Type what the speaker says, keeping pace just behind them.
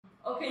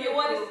Okay, you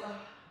want to...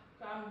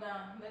 Calm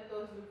down. Let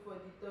us look for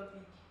the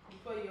topic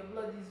before your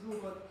blood is too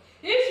hot.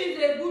 If she's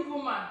a good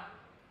woman,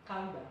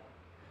 calm down.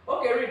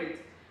 Okay, read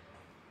it.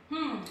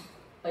 Oh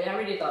yeah,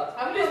 read it out.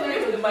 Are we not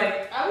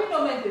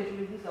meant to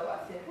introduce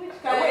ourselves?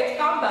 Wait,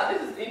 calm down.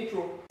 This is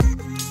intro.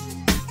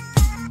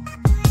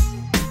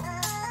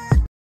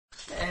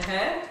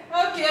 Okay,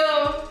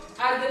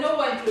 as they know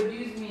what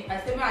introduced me, I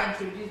say I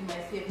introduce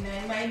myself.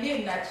 Now my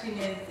name is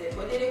Chineze,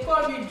 but they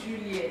call me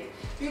Juliet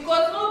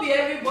because not be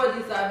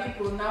everybody sabi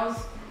pronounce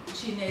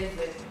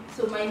Chineze.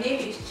 So my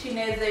name is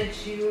Chineze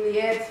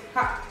Juliet.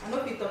 Ha! I know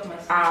pick up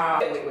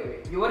myself.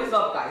 Wait. What is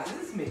up, guys?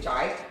 This is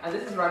Michai, and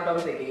this is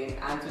Randoms again.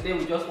 And today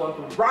we just want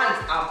to rant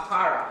and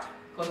para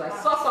because I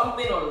saw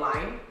something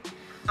online,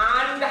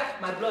 and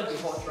my blood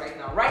is hot right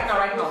now. Right now,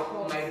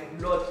 my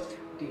blood.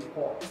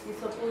 Hot. It's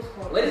supposed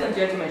hot. Ladies and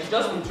gentlemen, she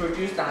just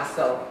introduced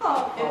herself.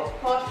 Oh, a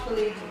posh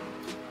lady.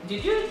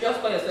 Did you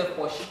just call yourself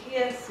posh?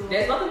 Yes. So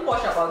there's nothing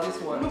posh about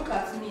this one. Look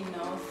at me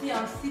now. See,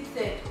 I'm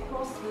seated,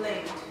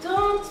 cross-legged.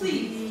 Don't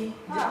be.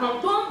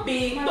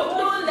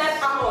 Don't let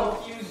her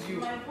confuse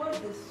you. My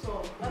voice is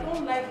soft. I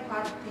don't like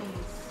hard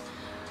things.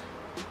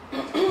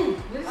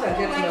 Ladies and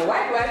gentlemen,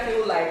 why do I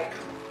feel like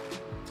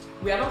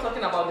we are not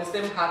talking about the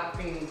same hard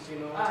things, you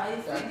know?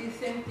 It's the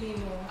same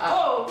thing.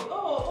 Oh.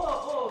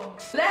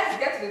 Let's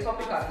get to the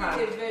topic at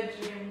hand. A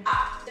virgin.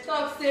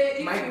 Talk say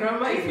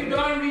if you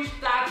don't reach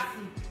 30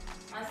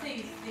 and say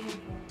you're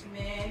single,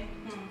 man.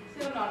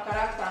 Say no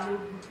character no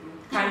good.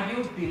 Can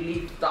you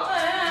believe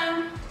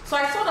that? So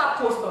I saw that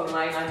post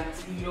online and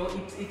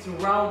it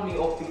riled me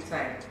up big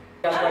time.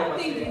 I don't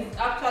think it's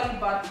actually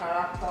bad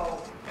character.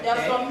 There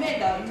are some men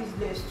that are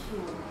useless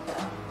too.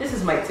 This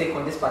is my take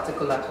on this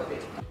particular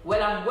topic.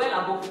 Well, I'm well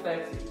above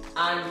 30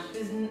 and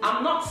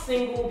I'm not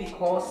single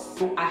because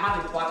I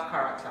have a bad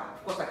character.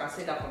 Of course, I can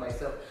say that for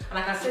myself and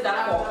I can say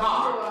that for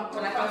her.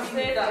 And I can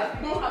say that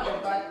you don't have a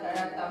bad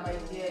character, my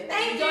dear.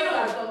 Thank you.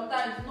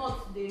 Sometimes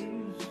not they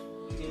lose.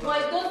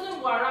 But it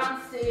doesn't warrant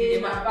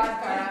saying a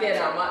bad character.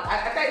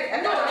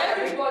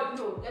 Everybody,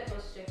 no, let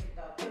us check it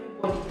out.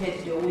 Everybody head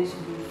they always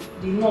lose.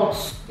 The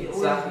nuts, they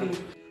always lose.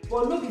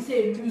 But no be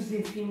say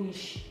losing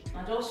finish.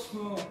 And just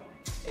small.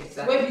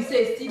 Exactly. When we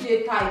say still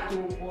dey tight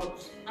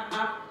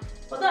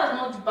but that's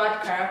not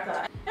bad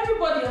character.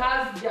 Everybody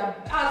has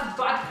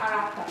bad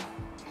character.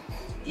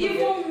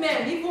 Even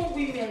men, even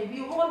women,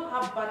 we all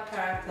have bad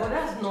character. But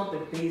that's not the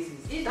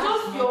basis. It's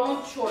just your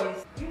own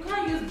choice. You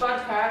can't use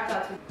bad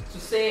character to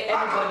say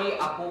everybody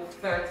above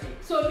 30.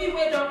 So me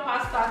wey don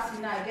pass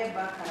 30 now I get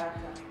bad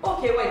character.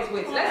 Okay, wait.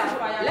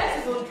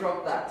 Let's even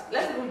drop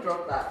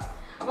that.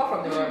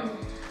 Apart from the word.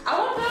 I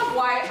wonder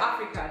why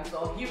Africans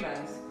or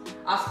humans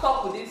are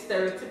stuck with these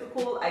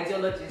stereotypical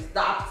ideologies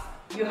that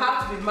you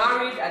have to be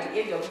married at the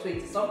age of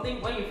 20 something.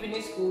 When you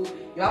finish school,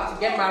 you have to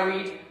get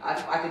married at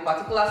a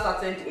particular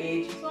certain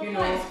age.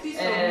 Sometimes peace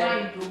of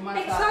mind don't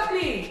matter.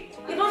 Exactly.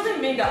 It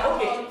doesn't mean that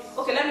okay,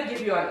 let me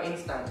give you an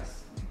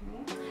instance.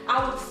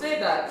 I would say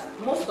that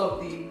most of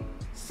the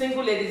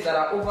single ladies that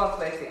are over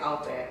 30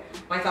 out there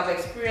might have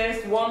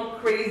experienced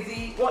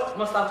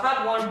must have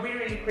had one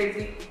really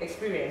crazy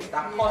experience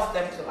that caused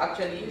them to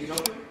actually,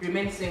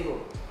 remain single.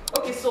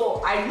 Okay,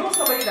 so I know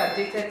somebody that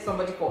dated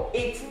somebody for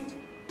 18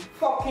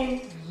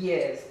 fucking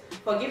years.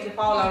 Forgive the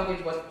foul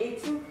language, but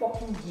 18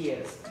 fucking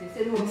years. They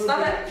say no,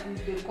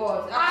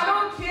 because I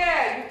don't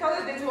care. You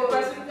started dating the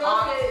person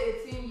at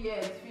 18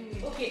 years.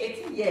 Finish. Okay,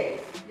 18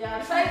 years. You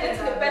started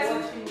dating the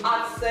person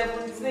at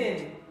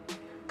 17.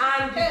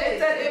 And you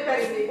dated a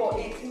person for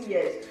 18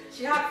 years.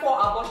 She had 4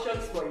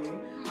 abortions for you.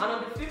 And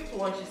on the 5th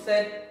one, she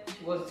said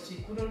she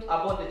couldn't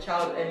abort the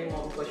child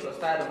anymore because she was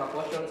tired of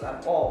abortions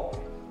and all.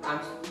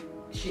 And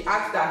she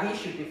asked that he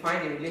should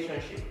define the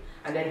relationship,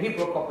 and then he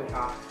broke up with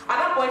her. At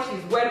that point,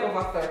 she's well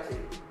over 30,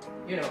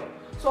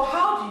 So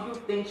how do you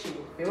think she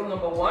would feel,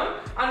 number one?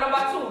 And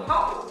number two,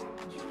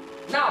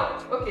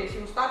 she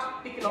will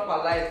start picking up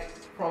her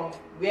life from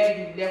where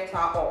you left her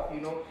off,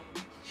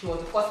 She was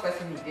the first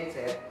person he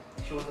dated.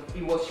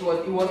 He was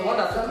one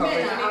that took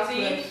her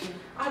virginity.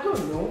 I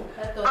don't know.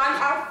 And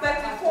at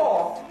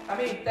 34,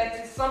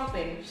 30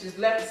 something, she's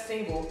left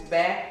single,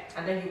 bare,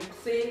 and then you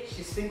say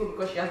she's single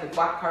because she has a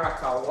bad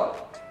character or what?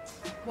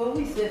 But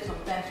we said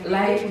sometimes we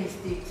make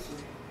mistakes.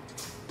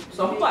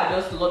 Some people are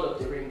just Lord of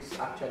the Rings,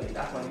 actually.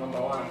 That's my number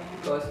one.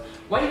 Because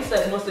when you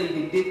said mostly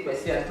they date per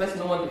se and the person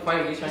don't want to find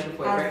a relationship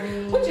for a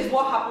which is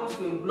what happens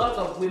to a lot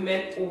of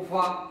women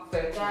over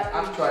 30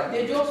 actually.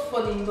 They just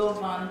fall in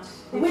love and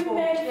women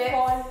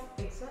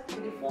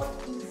fall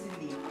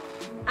easily.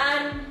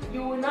 And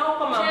you will now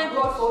come and thank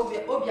God for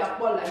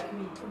Obiakpo like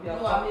me.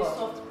 No, I'm a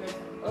soft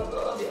person.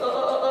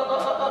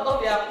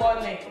 Obiakpo.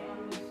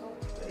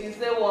 You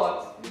say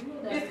what?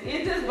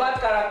 It is bad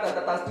character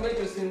that has made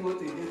you single to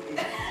this age.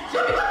 That's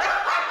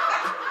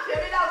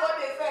what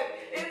they said.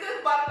 It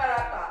is bad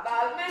character that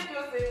has made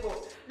you single.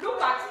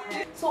 Look at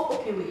it. So,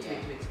 okay, wait.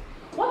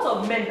 What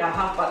of men that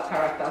have bad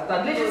characters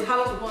that ladies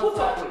have to put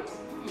up with?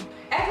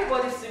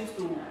 Everybody seems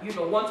to,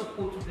 want to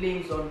put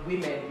blames on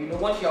women.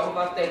 Once you're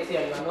over 30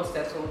 and you're not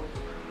settled,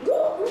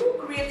 who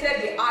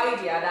created the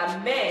idea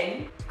that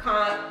men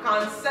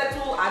can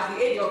settle at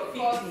the age of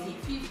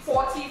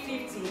 40,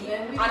 50,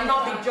 and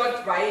not be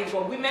judged by it,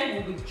 but women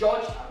will be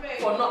judged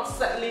for not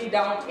settling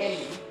down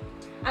early.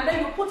 And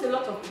then you put a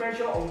lot of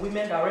pressure on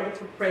women that already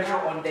put pressure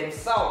on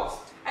themselves.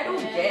 I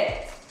don't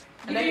get.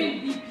 And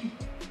then BP.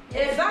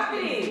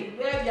 Exactly.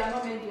 Where we are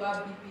not meant to have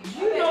BP.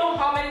 Do you know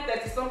how many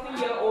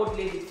 30-something-year-old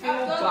ladies feel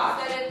bad?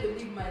 I've decided to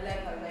live my life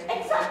as I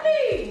do.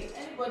 Exactly.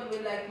 Anybody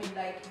will like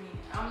me.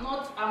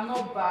 I'm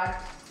not bad,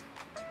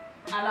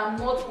 and I'm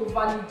not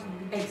overly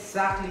good.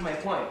 Exactly my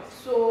point.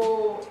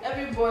 So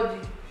everybody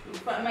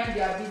should mind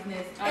their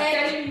business.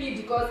 I'm telling me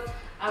because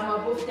I'm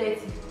above 30,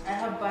 I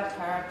have bad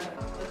character.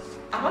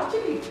 I'm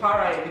actually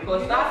paranoid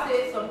because that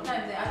say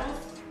sometimes I don't.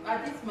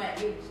 At this my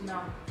age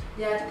now,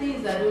 there are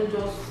things I don't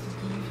just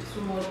give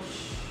too much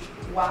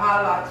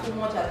wahala, too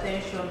much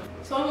attention.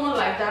 Someone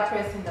like that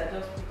person that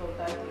just put up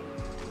that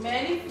thing.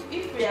 Man,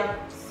 if we are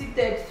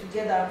seated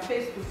together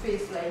face to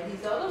face like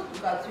this, I'll just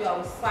look at you, I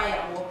will sigh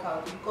and walk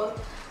out because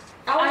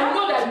I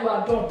know that you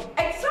are done.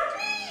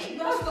 Exactly.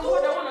 That's the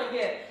word I want to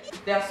hear.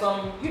 There are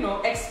some,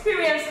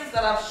 experiences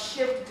that have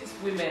shaped these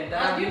women.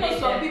 That and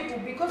some people,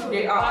 because of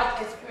the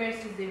bad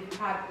experiences they've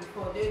had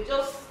before, they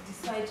just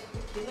decide,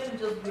 okay, let me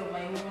just be on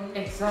my own.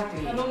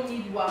 Exactly. I don't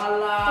need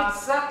wahala.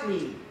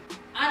 Exactly.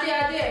 And they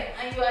are there,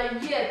 and you are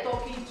here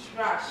talking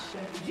trash.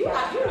 Do you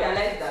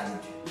realize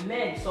that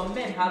some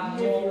men have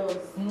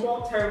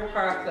more terrible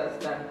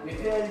characters than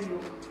women?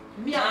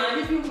 Me, I am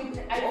a living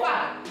witness.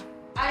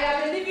 I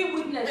am a living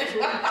witness to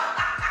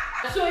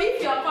it. So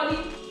if you are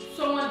calling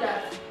someone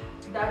that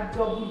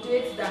double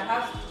dates, that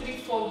has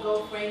 3-4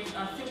 girlfriends,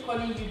 and still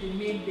calling you the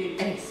main baby,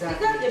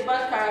 exactly, is that a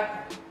bad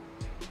character?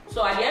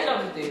 So at the end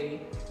of the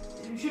day,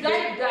 should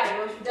I die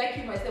or should I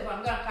kill myself?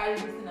 I'm gonna carry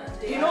this thing and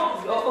say.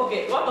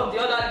 One of the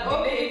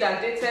other lady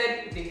that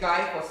dated the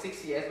guy for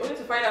 6 years, only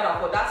to find out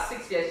that for that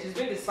 6 years she's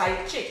been the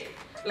side chick,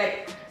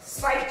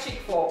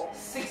 for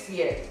 6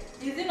 years.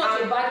 Is it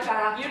not a bad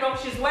character?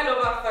 She's well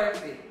over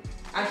 30.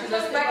 And she's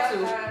expected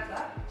to.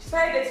 She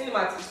started dating him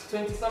at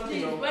 20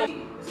 something.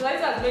 So that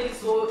has made it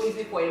so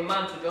easy for a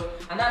man to just,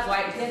 and that's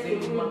why it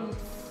is a woman.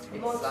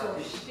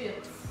 Exactly.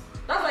 Shit.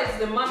 That's why it's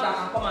the man that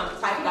can come and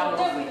type that.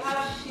 Then we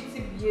have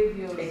shitty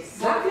behaviors.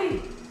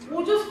 Exactly.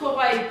 We'll just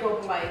cover it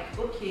up like,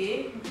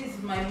 okay, this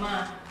is my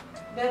man.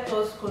 Let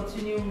us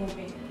continue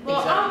moving.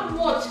 But how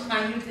much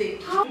can you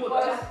take? Tell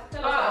us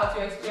about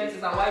your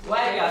experiences and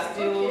why you are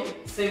still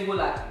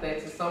single at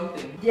 30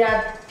 something. There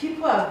are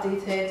people I've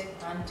dated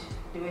and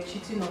they were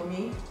cheating on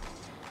me.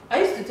 I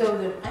used to tell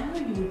them, I know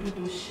you will do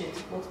those shit,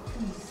 but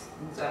please,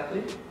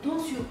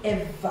 don't you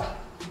ever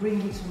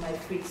bring it to my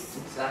face.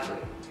 Exactly.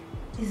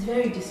 It's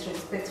very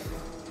disrespectful.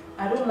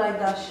 I don't like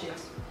that shit.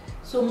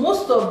 So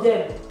most of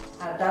them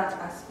are that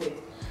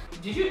aspect.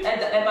 Did you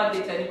ever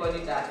date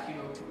anybody that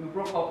you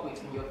broke up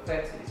with in your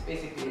 30s?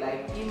 Basically,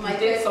 like you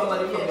date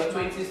somebody from your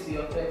 20s to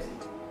your 30s?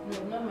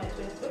 No, not my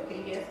 20s.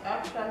 Okay, yes, I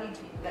actually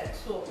did like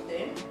 2 of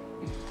them.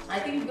 I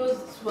think those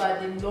 2 are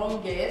the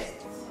longest.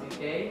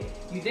 Okay.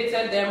 You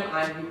dated them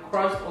and you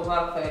crossed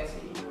over 30.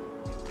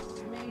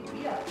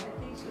 Maybe, yeah, I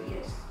think so,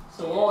 yes.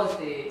 So what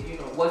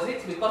was was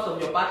it because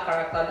of your bad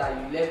character that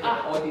you left them,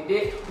 or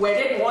were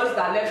they the ones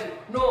that left you?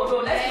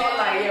 No, let's not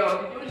lie here.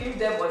 Did you leave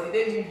them or did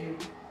they leave you?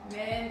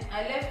 Man,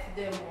 I left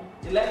them.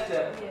 You left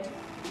them? Yes.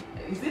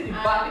 Is it the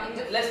bad?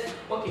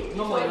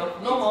 No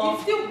more.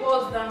 It still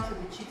boils down to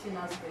the cheating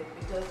aspect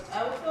because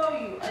I will tell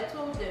you, I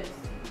told them,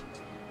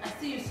 I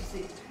still used to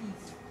say,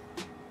 please,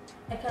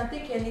 I can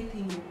take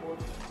anything you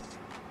want.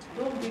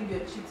 Don't bring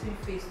your cheating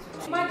face to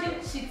me. Imagine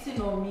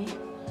cheating on me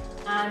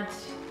and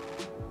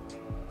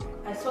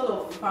I sort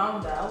of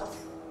found out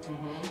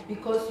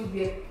because you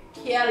were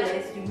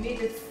careless, you made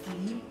it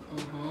sleep,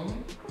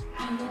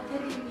 and you're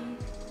telling me,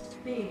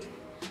 babe,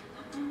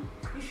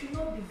 you should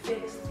not be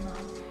vexed now.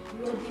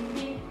 You're the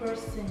main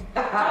person.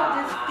 All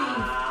these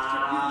things.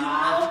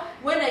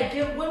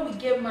 When we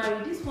get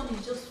married, this one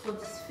is just for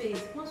this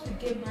phase. Once we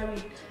get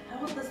married,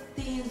 all these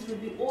things will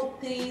be old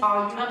things.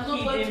 I'm not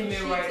going to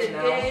cheat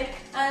again.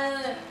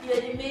 And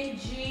you're the main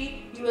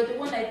G. You are the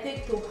one I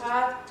take to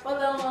heart.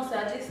 Other ones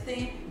are this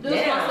thing.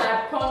 Those ones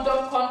are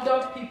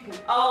condom people.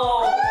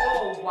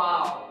 Oh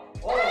wow.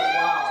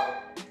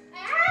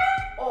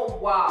 Oh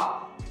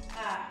wow.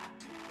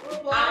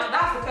 And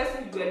that's the person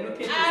you were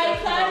looking to I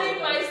settle down with. carry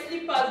my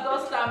slippers,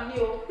 dust and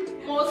meal.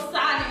 Most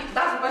sunny.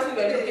 That's the person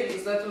you were looking to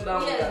settle down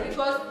with. Yes,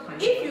 because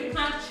if you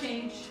can't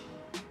change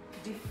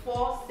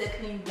before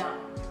settling down,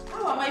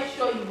 how am I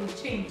sure you will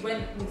change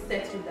when we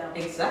settle down?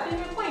 Exactly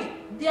my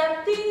point. There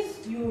are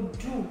things you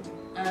do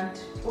and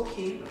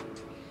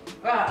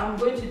I'm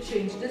going to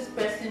change. This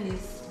person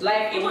is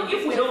like, even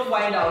if we don't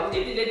find out,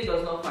 if the lady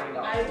does not find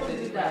out, I won't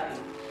do that.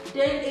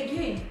 Then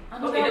again,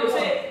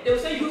 they will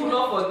say you will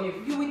not forgive.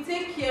 You will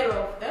take care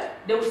of.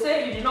 They will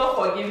say you did not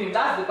forgive him.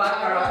 That's the bad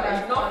character. You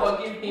did not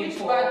forgive him.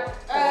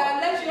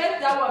 Let's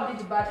let that one be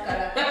the bad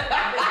character. I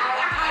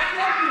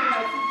tell you in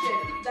my future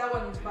if that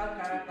one is bad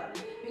character.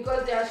 Because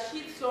Because there are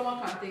shit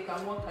someone can take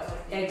and one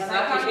cannot take.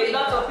 Exactly. A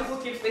lot of people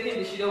keep taking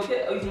the shit.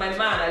 Okay, it's my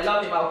man. I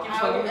love him. I'll keep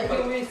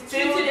forgiving him.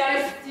 Till they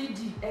are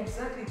steady.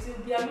 Exactly. Till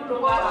they are no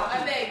longer.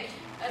 I beg.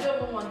 I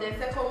don't even want the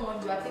second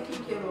one. You are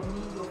taking care of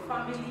me, your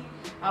family.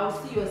 I will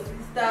see your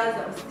sisters.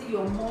 I will see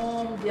your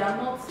mom. They are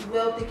not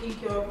well taken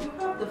care of. You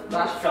have the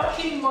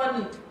fucking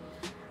money.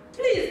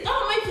 Please,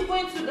 how am I to go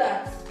into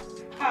that?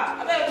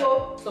 I better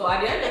go. So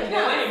at the end of the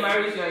day, when you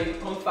marry you and you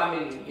become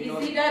family, you know.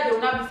 It's either they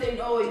will not be saying,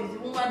 oh, it's the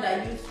woman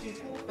that used to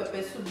cook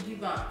pepper soup, give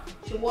her.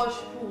 She wash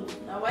food.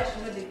 Now why she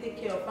know they take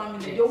care of family?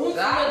 Exactly. They won't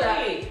know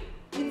that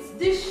it's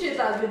this shit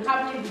has been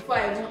happening before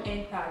I even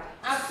entered.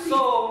 And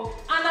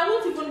I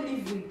won't even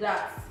live with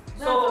that.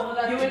 So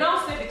you will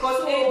now say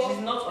because age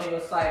is not on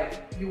your side,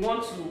 you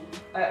want to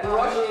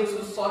rush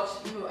into such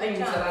things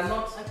that are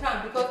not. I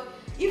can't, because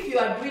if you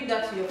are doing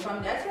that to your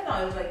family, I said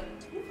I was like,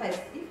 if I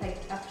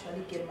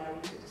actually get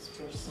married to this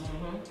person,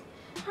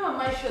 how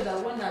am I sure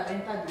that when I've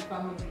entered the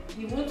family,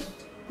 he won't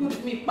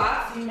put me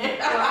past him?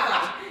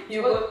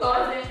 You go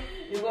turn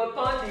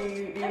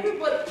the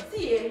everybody.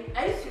 See,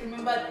 I used to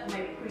remember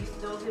my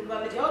priest. There was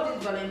all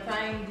these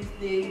Valentine these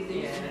days. They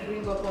used to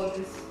bring up all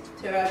this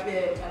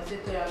therapy. I say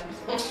therapy.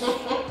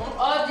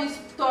 All these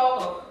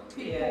talk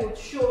people would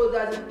show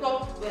that they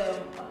talk.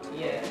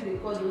 They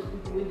call those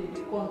people when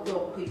they come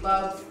talk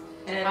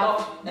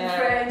about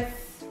different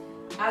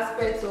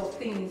aspects of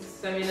things.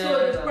 Seminars.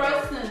 So the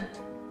person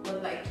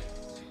was like,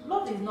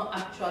 love is not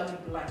actually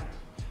blind.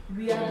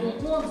 We are the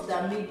ones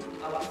that made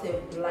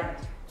ourselves blind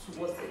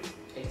towards it.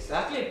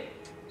 Exactly.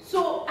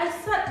 So I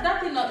said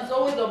that thing is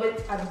always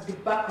at the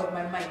back of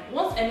my mind.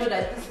 Once I know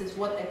that this is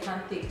what I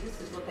can't take, this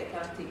is what I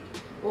can't take.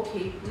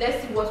 Okay,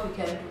 let's see what we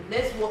can do.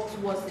 Let's work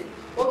towards it.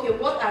 Okay,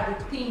 what are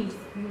the things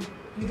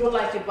you don't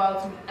like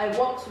about me? I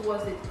work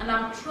towards it, and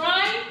I'm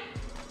trying.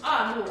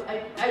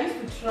 I used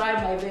to try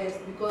my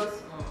best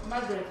because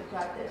Margaret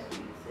can't test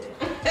me.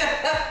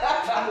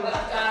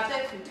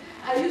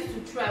 I used to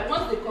try.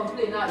 Once they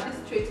complain, this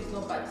trait is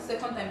not bad. The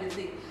second time they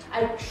say,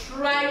 I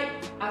try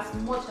as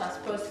much as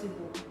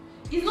possible.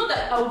 It's not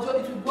that it will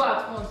go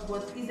at once,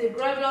 but it's a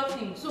gradual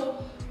thing.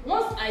 So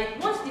once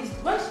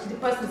the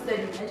person said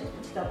it, I just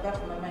put it at the back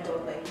of my mind. I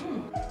was like,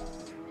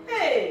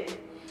 hey.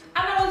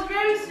 And I was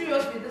very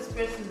serious with this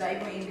person that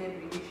even ended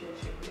the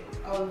relationship with.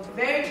 I was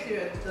very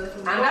serious because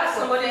and that's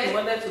somebody who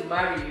wanted to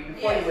marry you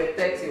before you were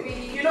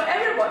 30. You know,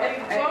 everybody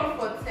gone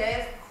for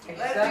tests.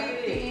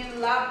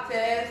 Everything, lab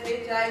test,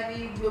 HIV,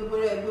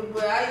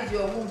 how is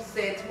your womb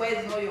set? Where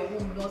is not your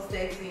womb not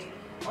setting?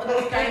 All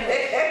those kind of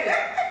shit.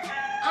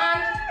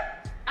 And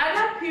at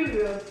that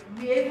period,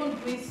 we even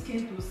doing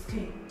skin to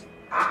skin.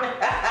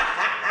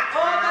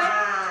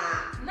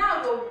 Now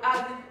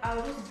I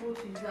will just go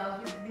to his house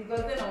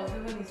because then I was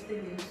even still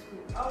in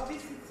school. I'll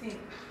visit him.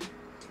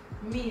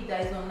 Me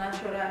that is on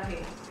natural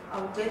hair. I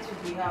will get to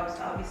the house.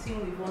 I'll be seeing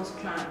with one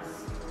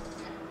strands.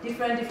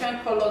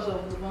 Different colors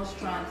of one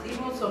strands.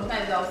 Even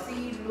sometimes I'll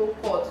see low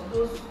cut,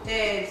 those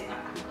hairs.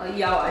 I'll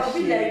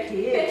be like,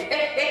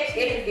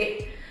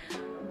 hey.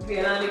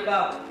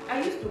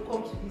 I used to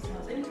come to this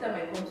house. Anytime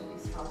I come to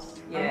this house,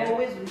 I'm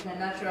always with my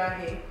natural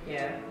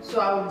hair. So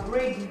I will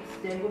braid it,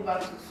 then go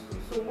back to school.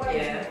 So why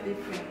is it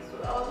different? So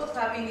I was just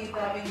having it,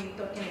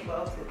 talking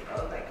about it. I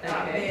was like,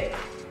 okay.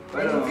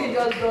 The thing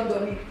just dawned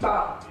on me.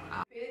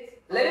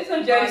 Ladies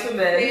and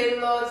gentlemen,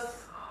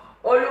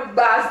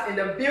 Olubas in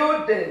the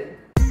building.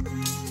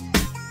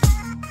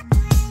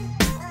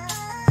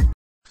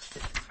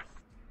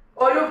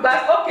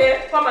 Olubas, okay,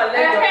 come and let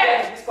your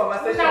head in this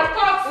conversation.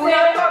 We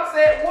are talk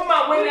say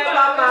woman will never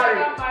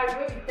marry.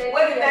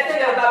 When the 30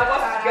 years are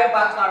supposed to get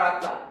bad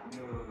character.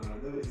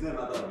 No, it's not a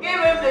matter of give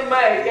him the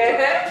mic,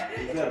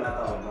 It's not a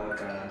matter of bad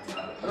character.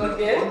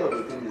 Okay. One of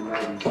the things in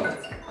life is that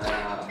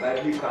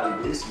biblically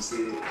they used to say,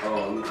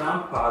 you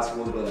can't pass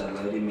what God has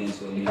already meant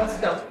for you.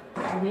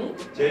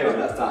 Do you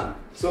understand?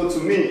 So to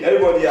me,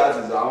 everybody has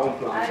his own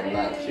plan for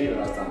life. Do you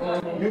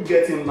understand? You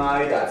getting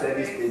married at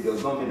any stage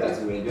does not mean that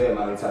you will enjoy a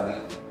marital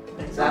life.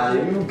 Exactly.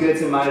 And you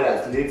getting married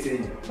at late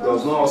age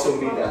does not also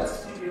mean that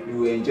you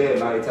will enjoy a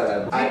marital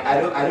life.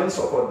 I don't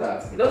support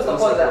that. You don't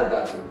support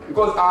that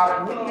because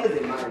I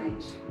witnessed a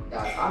marriage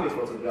that I'm a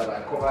photographer.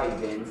 I cover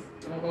events.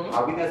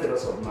 I witnessed a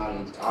lot of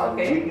marriage. I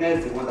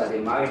witnessed the one that they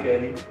married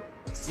early.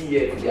 See,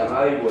 their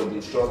marriage was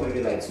destroyed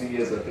maybe like 2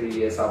 years or 3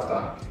 years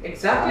after.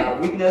 Exactly. I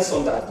witnessed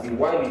some that the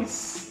wife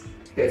is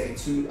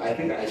 32. I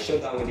think I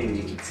shot that wedding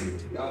in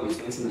Ekiti. That was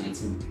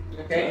 2019.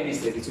 Okay. The one is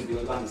 32, the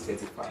other one is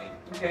 35.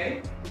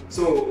 Okay.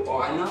 So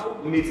I now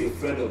meet a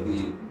friend of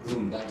the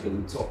groom that they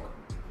will talk.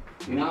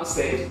 He now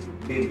said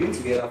they've been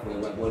together for a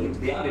while,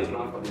 but they have a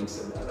plan for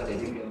themselves after they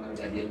didn't get married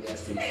at the end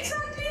of the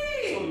Exactly.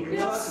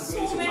 There's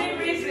so many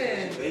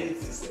reasons. You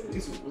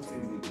need to put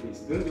things in place.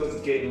 Don't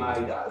just get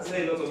married. I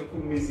say a lot of people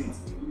miss it.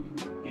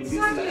 In this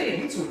life, you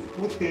need to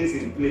put things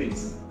in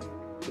place.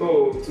 So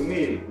to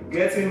me,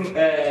 getting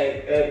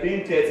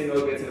being 13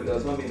 or getting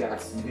does not mean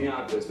that you didn't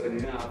have respect, you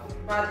didn't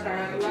have bad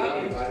character.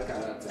 Bad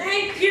character.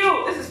 Thank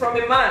you. This is from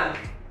a man.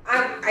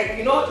 And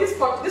this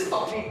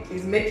topic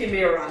is making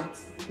me rant.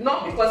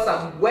 Not because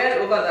I'm well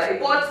over that,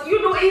 but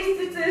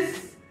it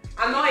is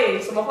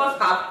annoying. Some of us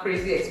have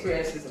crazy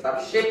experiences that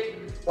have shaped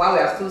while we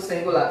are still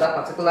single at that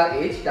particular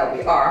age that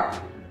we are.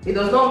 It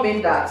does not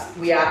mean that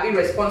we are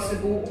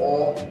irresponsible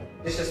or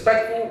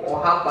disrespectful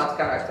or have bad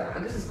character.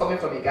 And this is coming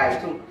from a guy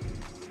too.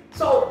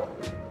 So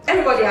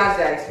everybody has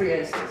their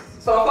experiences.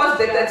 Some of us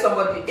dated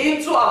somebody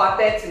into our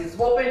 30s,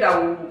 hoping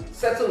that we'll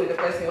settle with the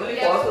person, only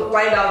for us to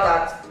find out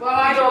that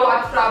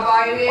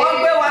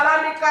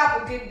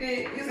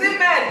you see,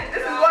 men,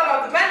 this is one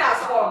of the men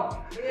has come.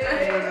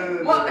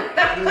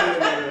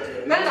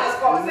 Men has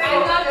come. I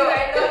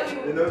love you.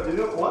 You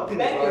know one thing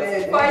about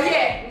it. For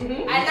yeah.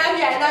 I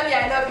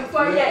love you.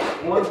 For yeah.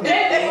 One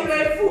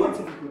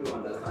thing people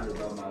don't understand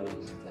about marriage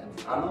is that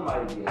I'm not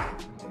married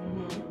yet.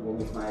 But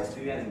with my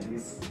experience in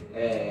this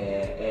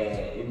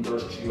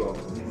industry of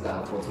this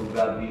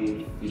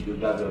photography,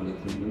 videography, of the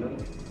thing,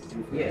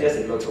 there's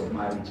a lot of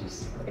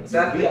marriages.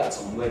 Exactly. You be at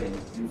some wedding,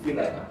 you feel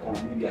like, oh,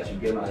 maybe I should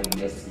get married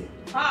next year.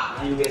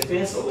 And you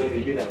experience somebody,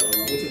 you feel like, oh, I'm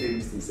waiting for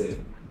this to say.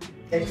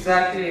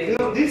 Exactly.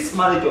 This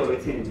marriage of a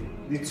thing,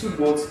 the two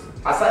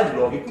both, aside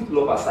love, you put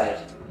love aside.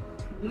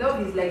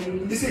 Love is like the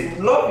You see,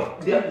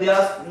 love,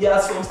 there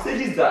are some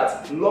stages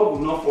that love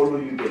will not follow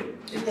you there.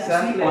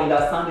 Exactly.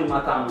 Understand the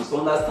matter most,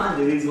 understand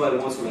the reason why you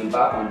want to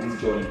embark on this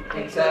journey.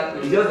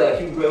 Exactly. It's just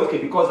like you go, okay,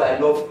 because I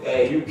love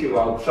UK,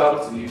 I'll travel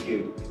to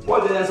UK.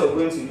 What's the sense of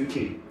going to UK?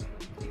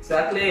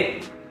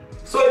 Exactly.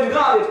 So if you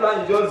don't have a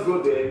plan, you just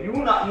go there. You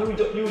will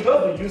just be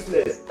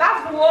useless.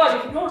 That's the word.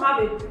 If you don't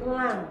have a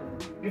plan.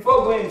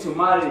 Before going into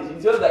marriage,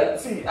 it's just like,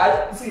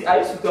 I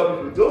used to tell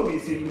people, don't be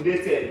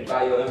intimidated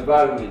by your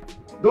environment.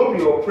 Don't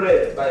be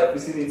oppressed by your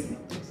vicinity.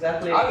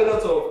 Exactly. I have a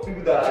lot of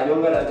people that are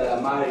younger than that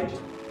are married.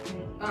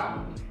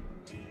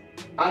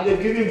 And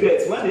they're giving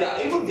birth. When they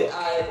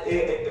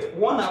are,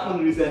 one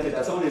happened recently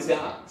that someone is saying,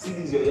 see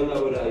this your younger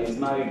brother, he's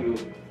married.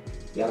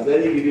 He has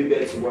already given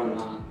birth to one.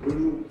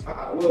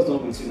 What's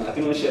wrong with you? I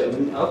cannot share with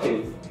me.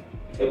 Okay.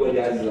 Everybody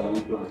has his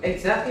own plan.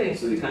 Exactly.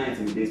 So you can't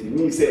intimidate me.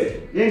 Me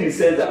said, in the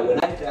sense that when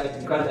I die,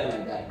 you can't die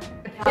and die.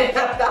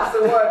 That's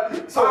the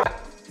word. So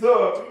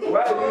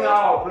why do you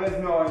now oppress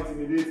me or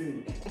intimidate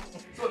me?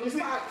 So you see,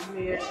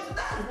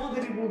 that's one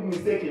terrible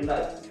mistake in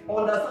life.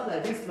 Understand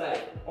that this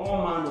life, all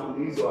man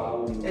on his or her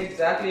own.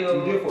 Exactly. You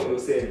do for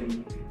yourself.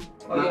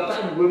 By the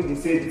time when they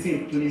say the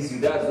thing please you,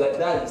 that's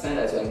the sign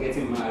that you are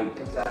getting married.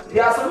 Exactly.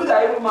 There are some people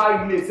that even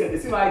married late, they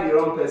still marry the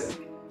wrong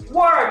person.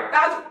 Word.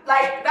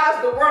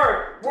 That's the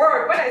word.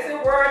 Word. When I say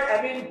word,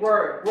 I mean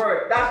word.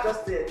 Word. That's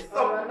just it.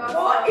 So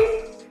what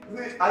is?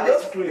 I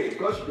just pray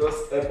God should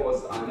just help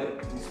us and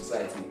help this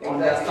society. Exactly.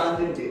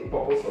 Understanding the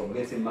purpose of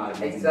getting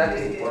married.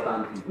 Exactly. Is the most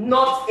important thing.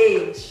 Not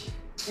age.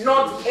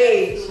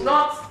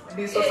 Not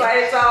the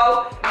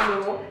societal,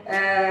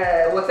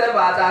 whatever,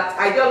 that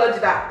ideology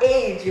that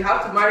age, you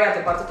have to marry at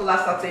a particular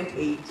certain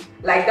age.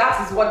 Like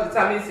that is what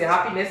determines your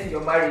happiness in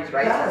your marriage,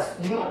 right? That's,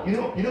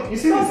 you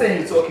see the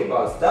thing you talk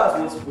about,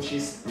 that's what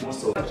pushes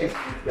most of the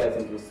guys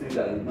into things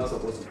that you're not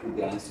supposed to put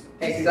their hands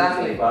to.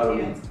 Exactly. The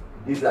environment.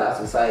 These are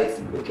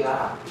society. Okay,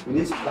 we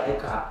need to buy a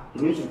car,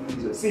 we need to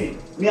do this. See,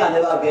 me, I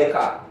never get a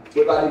car.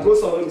 If I go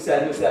somewhere and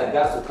say I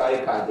got to carry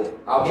a car there,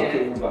 I'll book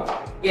a Uber.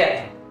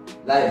 Yeah.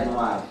 Life no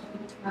hard.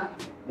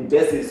 The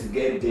best is to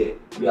get there.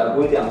 You are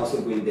going there, I'm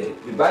also going there.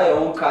 You buy your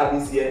own car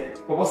this year.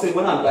 Papa say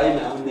when I'm buying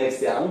my own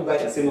next year, I won't buy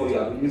the same one you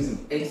are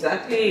using.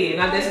 Exactly.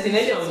 Now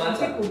destination matter.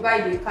 Some people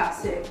buy the car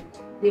sef.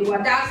 They were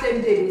that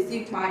same day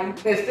they still buy.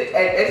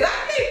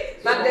 Exactly.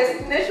 Now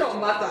destination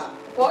matter.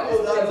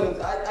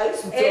 I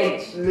used to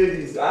tell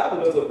ladies, I have a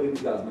lot of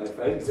ladies as my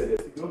friends said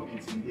that don't be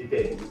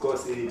intimidated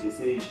because they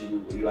say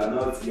you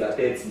are 30,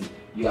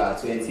 you are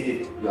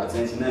 28, you are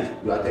 29,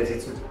 you are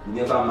 32, you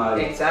never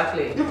marry.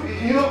 Exactly. I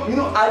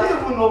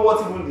don't even know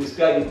what even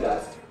describe it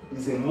as.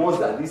 It's a must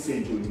that this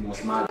age you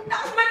must marry.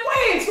 That's my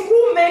point.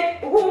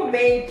 Who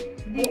made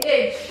the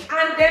age?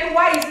 And then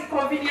why is it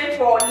convenient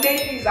for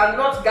ladies and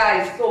not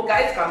guys? So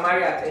guys can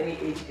marry at any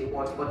age they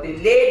want, but the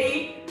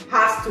lady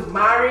has to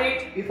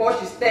marry before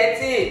she's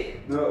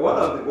 30. No, one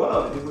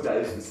of the people that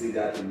used to say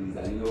that to me is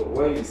that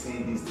when you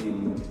see this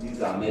thing,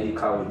 these are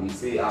medical, they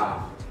say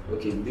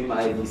okay, we didn't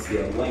marry this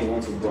year. When you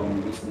want to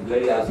born, it's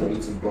very hard for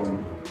you to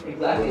born.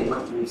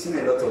 Exactly. We've seen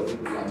a lot of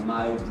people that are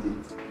married,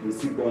 they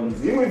still born.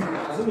 Even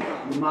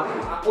if you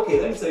marry,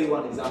 okay, let me tell you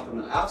one example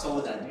now. I have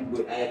someone that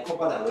I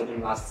covered her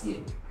wedding last year.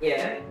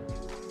 Yeah.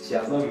 She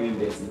has not given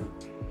birth now.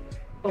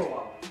 Oh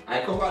wow.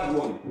 I covered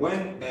one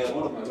when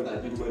one of my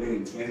brothers did wedding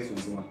in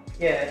 2021.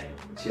 Yeah.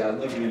 She has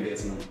not given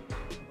birth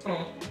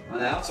now.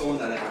 And I have someone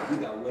that I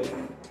did that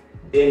wedding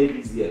early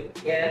this year.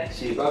 Yeah.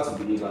 She about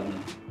to deliver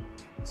now.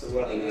 So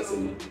what can I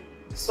say?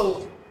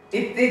 So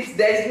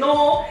there's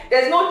no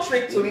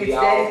trick to it. You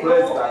are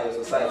oppressed by your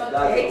society.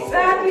 That's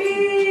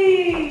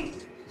exactly.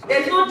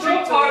 There's no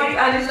trick to it,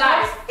 and it's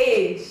not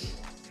age.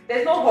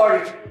 There's no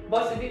hurry.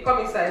 But if you come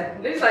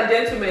inside, ladies and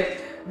gentlemen,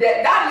 you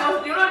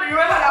remember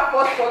that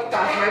first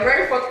podcast, my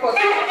very first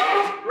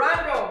podcast,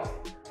 random.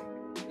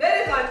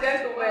 Ladies and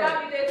gentlemen,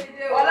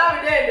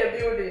 Olamide in the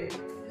building.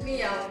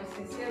 Me, I will be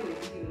sincere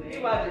with you.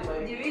 You are the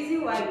The reason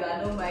why you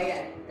are not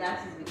married, that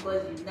is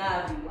because you now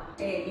have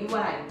you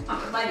are.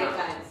 Man,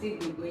 can see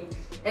you going.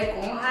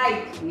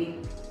 Hide me.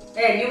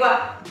 You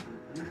are.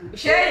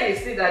 Sure, you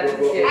see that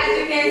this year. As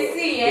you can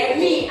see,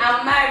 me,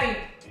 I'm married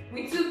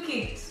with 2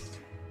 kids.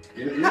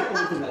 You know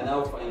one thing I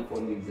now find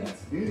funny is that,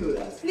 do you know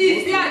that?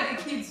 Please, they are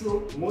the kids, so.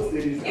 Most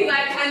ladies. If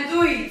I can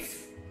do it.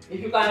 If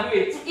you can do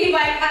it. If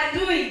I can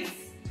do it.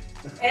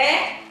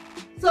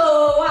 So,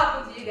 what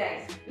happened to you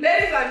guys?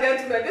 Ladies and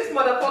gentlemen, this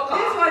motherfucker.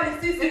 This one is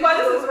still because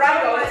this is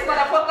random. This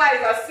motherfucker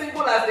is as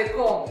simple as they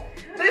come.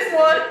 This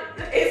one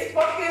is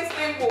fucking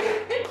simple.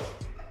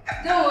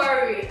 Don't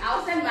worry,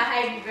 I'll send my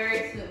Ivy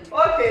very soon.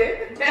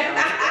 Okay.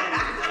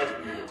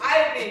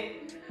 Ivy.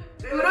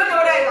 We don't know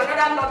whether it's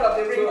another Lord of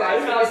the Rings. So are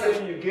you now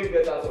saying you gave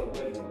better some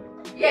wedding?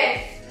 Yes.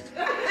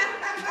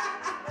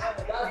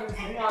 That means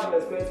you didn't have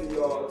respect to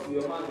your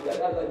man. That's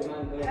why the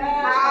man knows. No,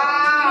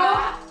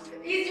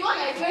 he's the one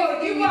that's going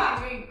to give me the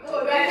ring.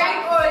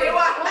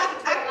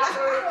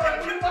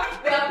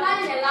 We are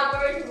planning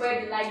elaborate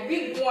wedding, like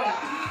big one.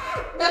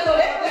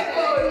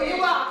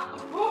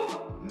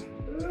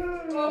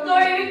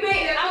 Sorry, we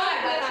made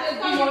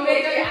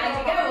it. And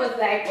the guy was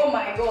like, oh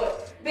my god,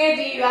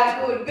 baby, you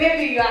are good,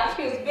 baby, you are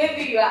cute,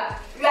 baby, you are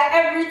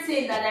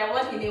everything that I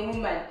want in a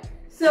woman.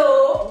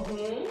 So,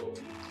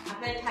 I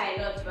bet I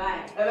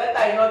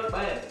not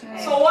buy.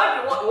 So what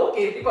you want?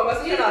 Okay, the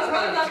conversation has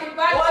come.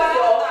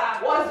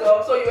 What's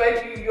your? So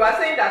you are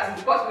saying that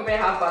it's because women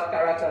have bad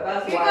character.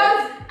 That's because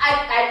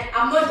why.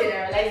 I'm not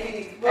generalizing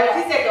it, but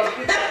this set of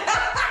people,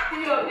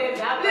 3 of them, they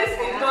have This bad is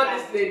character. not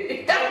this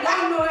lady. I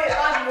don't know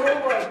about no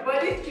one, but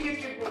these 3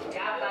 people, they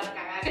have bad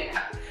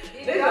character.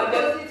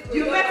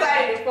 You met her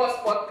in the first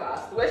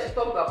podcast where she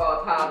talked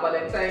about her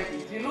Valentine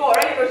gift. You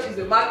already know she's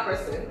a mad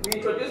person. We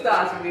introduced her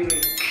as Wewe.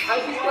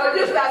 And she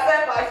introduced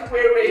herself as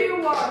Wewe.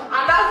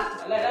 And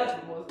that's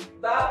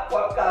that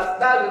podcast,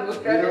 that's the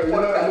most trending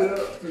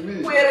podcast. To me,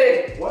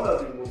 Wewe. one of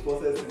the most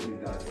processing is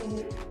that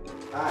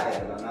I, as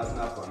an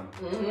Arsenal fan,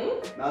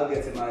 now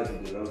getting married to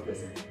the wrong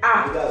person.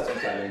 That's a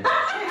challenge.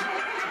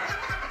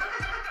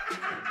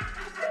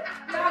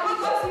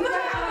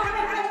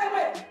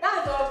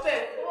 That's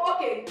unfair.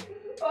 Okay.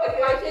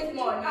 Okay.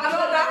 More.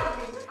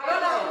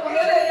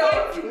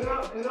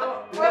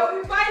 When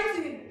we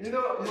fighting. You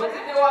know, What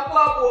is the one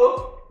club?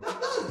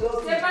 that's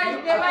just They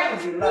might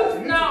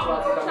prove now.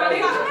 They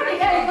If somebody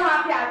here is not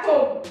happy at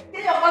home,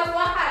 then you're going to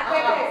work hard.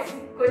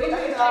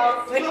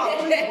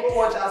 go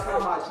watch Arsenal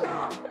match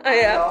now. Oh,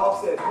 yeah. You are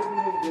upset.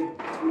 They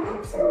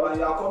beat you and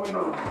you are coming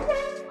home.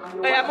 Oh,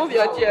 yeah, move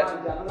your chair.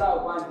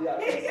 Another one there.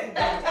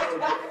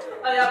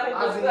 Oh, yeah,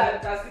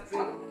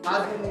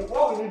 As in,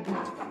 what will you do?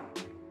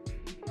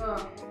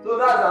 Oh. So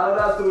that's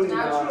another story Not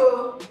now.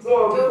 true. So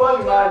before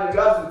you marry, you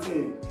have to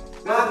think.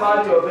 Don't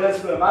marry your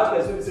best friend. My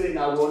person saying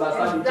I will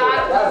understand each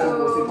other. That's the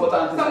most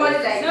important thing. Somebody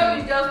like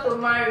no, be just to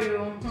marry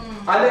you.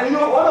 And then you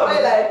know one of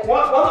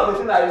the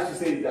things I used to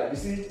say is that you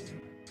see,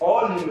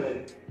 all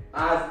women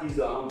has his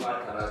or her own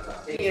bad character.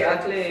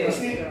 Exactly. You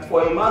see,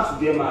 for a man to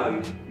get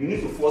married, you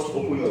need to first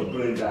open your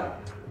brain down.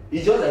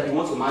 It's just that you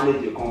want to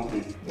manage your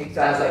company. Exactly.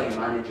 That's how you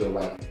manage your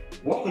wife.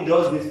 What we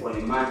does this for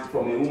a man,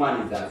 from a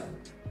woman, is that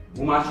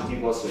woman should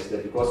give us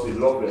respect because we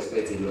love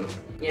respect a lot.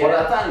 Yeah. But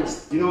at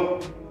times, you know,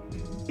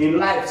 in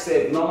life,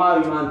 said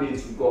normal human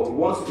beings to God,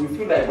 we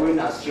feel like going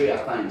astray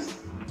at times.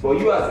 But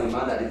you as a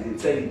man that is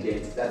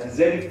intelligent, that is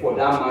ready for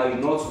that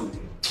marriage, not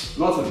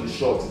to be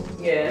short.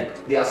 Yeah.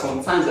 There are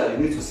some times that you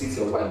need to sit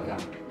your wife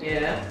down.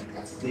 Yeah.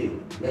 That's today.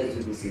 Let's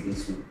do this in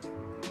this way.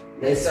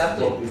 Let's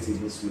talk this in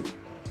this way.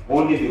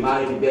 Only be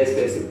married the best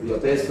person, your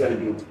best friend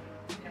do.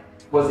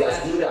 Because they are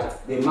still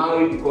that they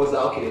marry because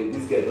okay,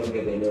 this girl don't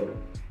get the level.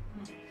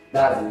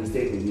 That's a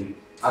mistake with me.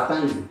 At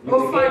times you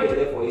get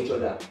there for each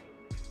other.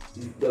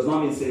 It does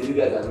not mean say you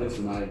guys are going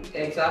to marry.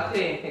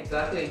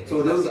 Exactly.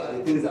 So those are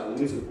the things that we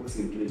need to put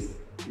in place.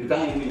 You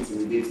can't even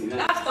intimidate me.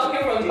 That's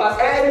talking from the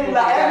perspective.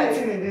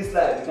 Anything in this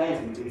life, you can't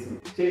intimidate me.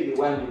 Change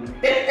the 1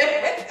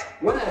 minute.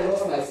 When I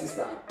lost my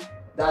sister,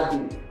 that's the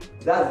day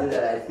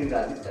that I think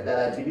that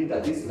I believe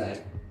that this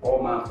life,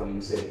 all man for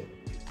himself.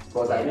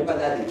 Because I remember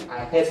that day,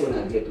 I hurt when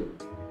I get to.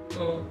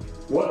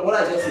 What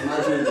I just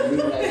imagine in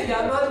the life. You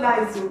are not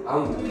nice. How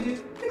many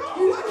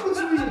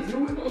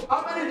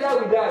days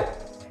we die?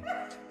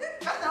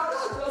 That's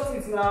just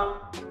it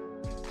now.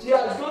 She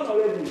has done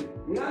already.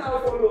 We now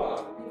follow her.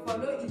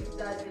 Follow it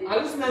that day. I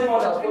just know anyone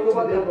that follow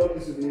the dead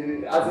bodies to be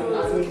as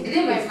in. The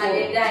day my man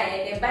they die,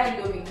 they buy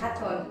Indomie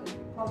carton,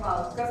 come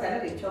out because I know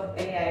they chop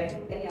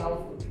anyhow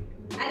food.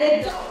 And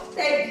they just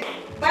take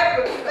buy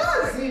protein.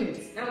 That's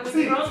it.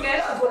 See, Wrongest.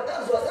 that's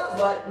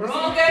what.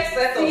 Wrongest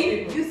set of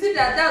people. You see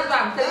that's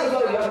what I'm telling you.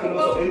 That's why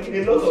we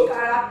have a lot of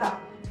character.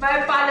 My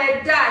father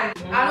died.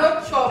 I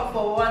don't chop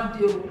for 1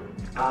 day.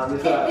 The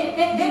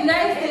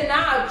next day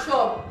now I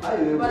chop.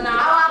 But now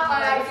I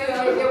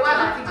the one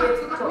that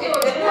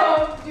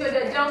you get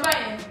the jumper in.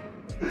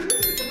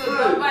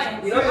 I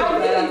think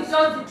it's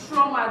just the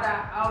trauma that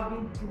I'll be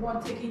the one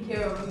taking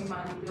care of him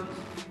and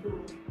just do.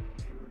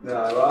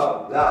 Yeah,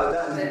 wow.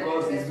 That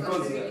is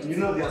because you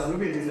know there's some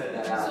people like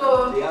that.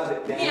 So I have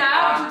good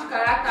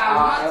character.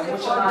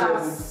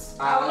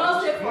 I will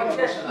not say for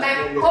them.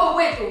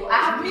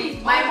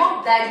 My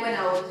mom died when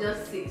I was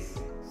just 6.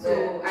 So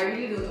I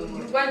really don't know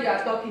much. When you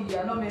are talking, you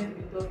are not meant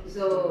to be talking.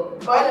 So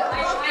but I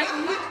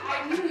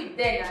knew it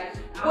then.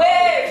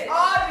 Wait,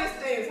 all these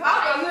things,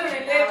 how does it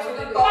relate to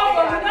the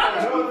topic at hand?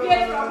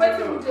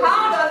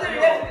 How does it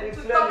relate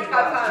to the topic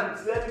at hand?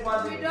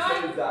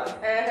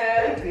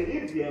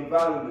 If the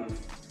environment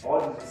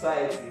or the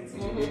society is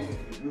related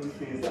to do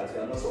things that we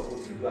are not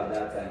supposed to do at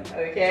that time,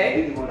 okay,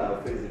 you're the one that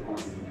will face the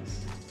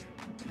consequence.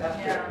 That's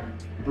true.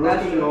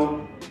 Broken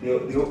home,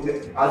 nobody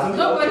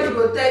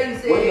will tell you,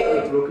 say, when you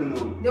have a broken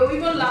home, they will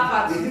even laugh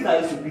at you. The thing I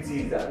used to pity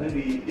is that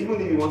maybe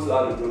even if you want to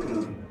have a broken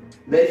home,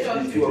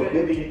 let's be sure,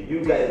 maybe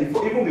you guys,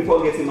 even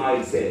before getting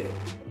married, say,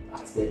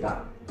 that's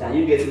better. Then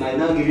you get married,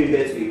 now giving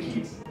birth to a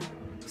kid.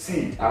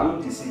 See, I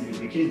won't deceive you,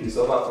 the kids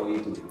will suffer for you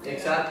too.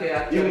 Exactly.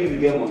 Even if you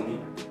get money,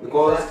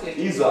 because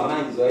his or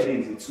mind is already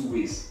into 2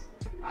 ways.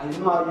 And you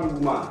know how you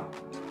woman,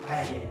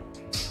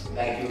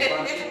 like you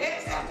can't.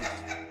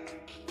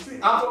 See,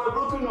 I'm from a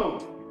broken home,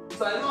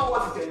 so I know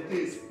what it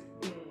entails.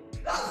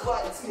 That's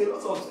why I see a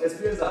lot of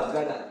experience I've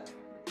gathered.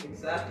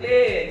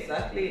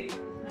 Exactly.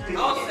 I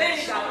was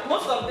saying that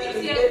most of the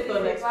based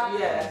on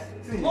experience.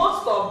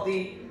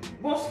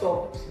 Most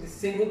of the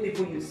single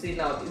people you see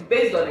now is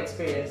based on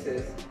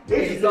experiences.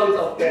 Okay,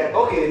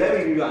 let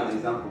me give you an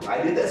example.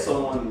 I dated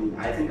someone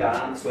I think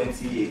around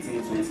 2018,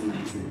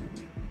 2019.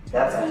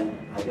 That time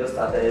I just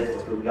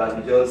started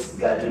photography, just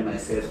gathering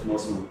myself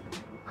small.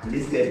 And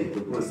this girl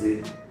proposed,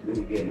 say, let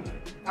me get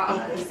married.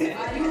 Are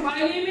you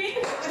finding me?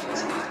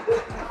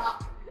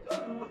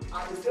 I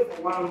stayed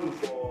for one room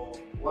for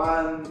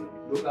one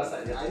local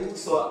side. I even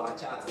saw our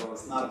chat on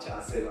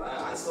Snapchat.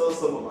 I saw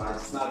some of our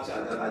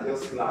Snapchat that I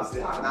just clapped.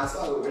 And I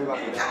saw the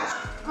remember that.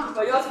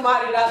 But you're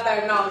married that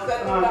time now.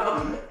 Settle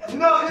down.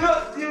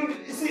 You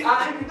see,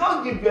 and if you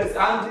don't give birth,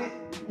 and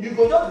you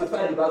go just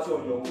define the battle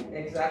on your own.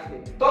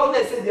 Exactly. Don't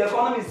they say the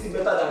economy is still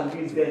better than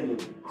Greece then?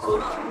 So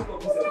now look at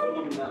this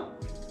economy now.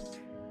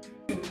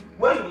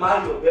 When you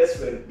marry your best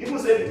friend, even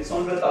say it is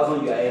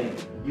 100,000 you are earning,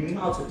 you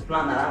know how to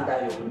plan around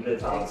that your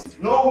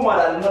 100,000. No woman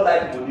that does not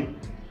like money,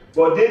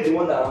 but they the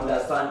one that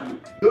understand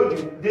you.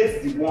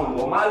 They's the one,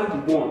 or marry the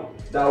one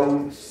that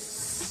will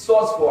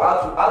source for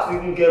how to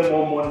even get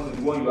more money to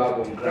the one you have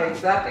on ground.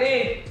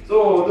 Exactly.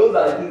 So those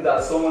are the things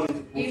that someone is.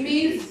 It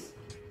means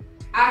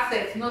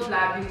assets, not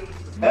liability.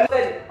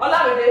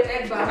 Olamide, the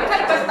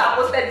person that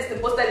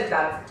posted it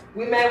that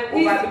women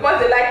over because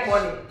they like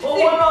money. Oh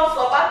no,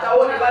 so bad that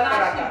one bad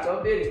character.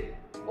 Don't bury.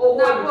 Oh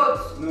no, no,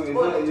 it's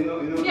not. You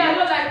know. Yeah, I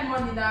don't like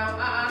money now. I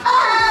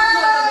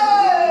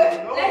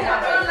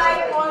don't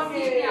like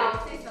money.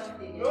 I'll say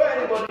something. No,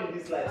 anybody in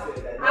this life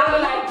said that. I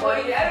don't like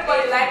money.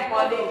 Everybody like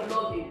money.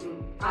 Love it.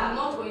 I'm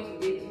not going to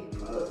date you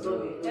because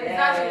love it.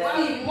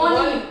 Exactly.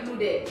 Money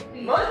included.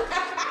 Money.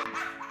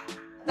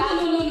 No.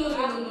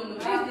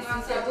 This is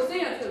sincere. But say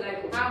you're so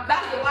like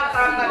that's the one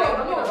character they're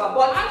talking about.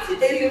 But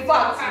it's in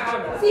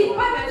fact. See,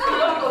 why there's a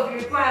lot of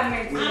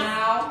requirements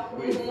now.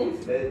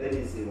 Wait, let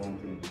me say one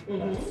thing. We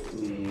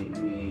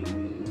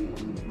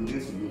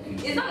need to look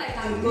into. It's not like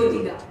I'm a gold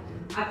digger,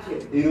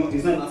 actually. You know,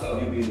 it's not a matter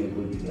of you being a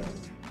gold digger.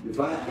 You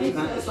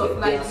can't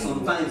expect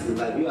sometimes in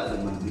life, you as a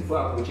man,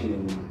 before approaching a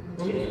woman,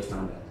 check your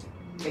standard.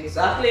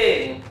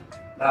 Exactly.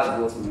 That's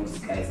what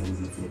most guys need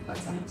to at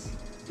times.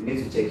 You need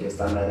to check your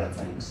standard at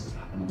times.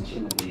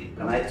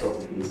 Can I talk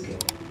with this girl?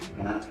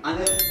 And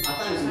then at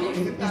times,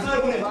 it's not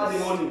even about the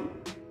money.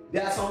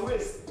 There are some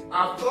ways.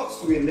 I've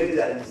talked to a lady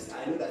that is,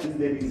 I know that this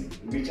lady is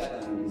richer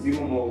than me, is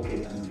even more okay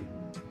than me.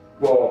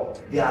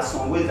 But there are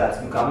some ways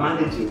that you can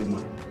manage a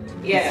woman.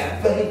 Yeah.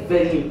 It's very,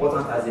 very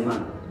important as a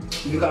man.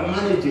 You can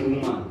manage a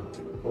woman.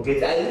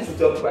 Okay, I need to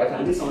tell people I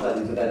can be someone that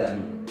is better than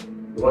me.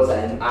 Because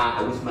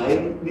with my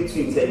little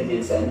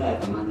intelligence, I know I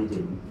can manage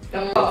it. I'm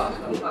as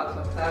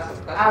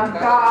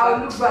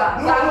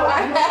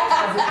a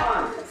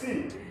man, see,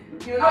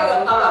 you know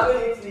your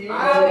capability, you know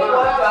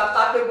what you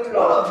are capable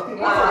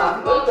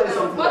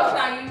of. What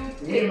can you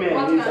take?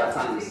 Women need at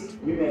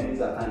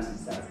times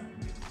is that,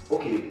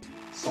 okay,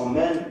 some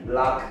men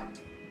lack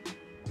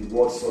the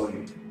word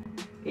sorry.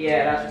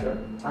 Yeah, that's true.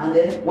 And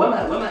then when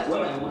my woman is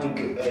doing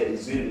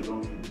the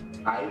wrong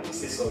thing, I even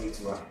say sorry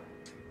to her.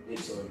 I'm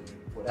sorry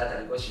for that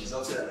time because she's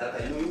upset at that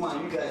time. You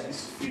know, you guys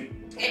used to feel.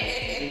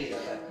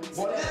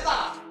 But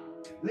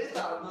later,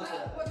 I'm not sure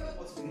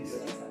what to do.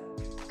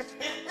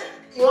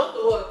 You want to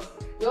what?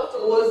 You want to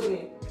host me?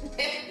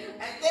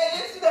 And then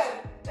listen them.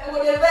 Then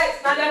when they vex,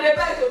 and then they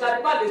vex, so that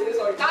the man they say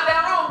sorry. Now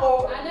they're wrong,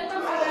 bro. I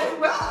never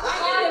said I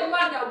need a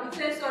man that will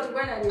say sorry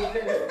when I dey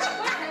vex. I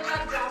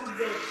never grab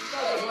them.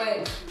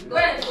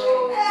 When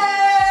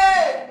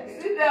Hey!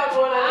 Sit down,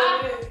 bro.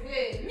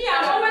 Me,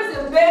 I'm always a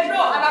babe, no,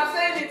 and I'm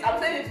saying it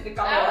to the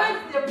camera.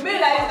 Me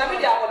like this, I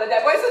mean they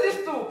apologize. But you see this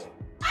too.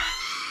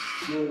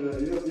 No,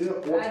 you know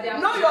what?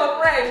 Know your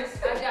friends.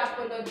 And they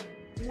apologize.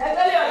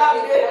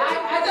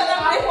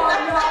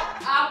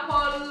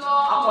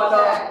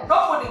 Apollo.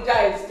 Don't put the J,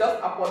 it's just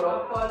Apollo.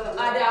 Apollo.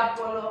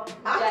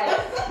 I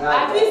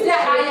feel say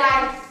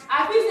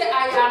I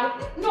am.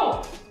 No,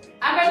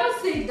 I might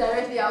not say it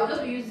directly. I'll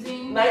just be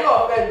using. Now you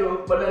offend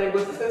though, but then they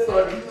go to say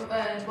sorry.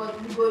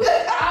 But we go. I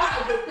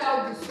will tell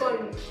the story.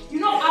 You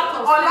know, out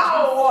of. On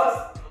that one was.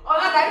 On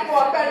that you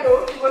offend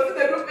though, you go to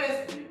the group is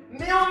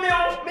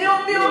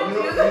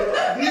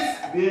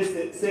This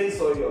saying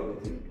sorry of the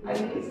thing. I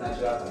think it's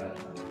natural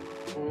character.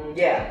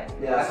 Yeah.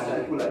 There are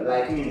some people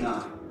like me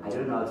now. I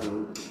don't know how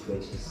to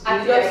purchase.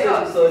 I just say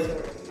sorry.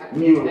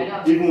 Me, even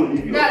if you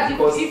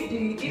because if the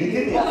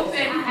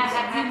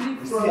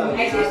offense is from I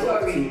say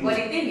sorry, but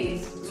the thing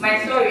is,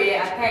 my sorry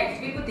at times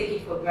people take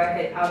it for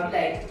granted. I'll be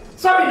like,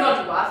 sorry,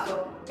 not to ask for.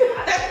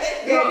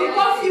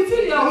 Because you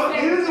feel the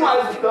offense. The reason why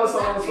you tell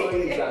someone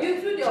sorry is that you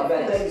feel the if I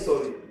offense. tell you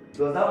sorry,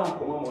 does that one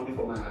come out money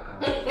for my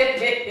account?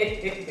 That's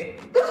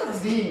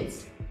it.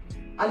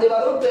 And if I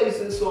don't tell you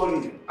say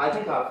sorry, I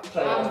think I've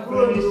tried to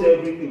finish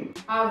everything.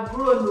 I've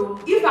grown though.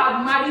 If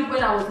I'd married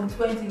when I was in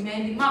 20,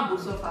 man, the man will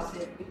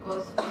suffer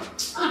because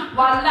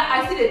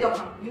I see the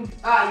talk you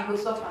go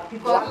suffer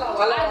because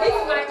at this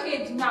my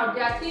age now,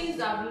 there are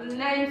things I've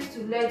learned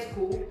to let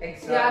go.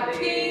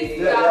 Exactly.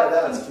 There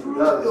are things that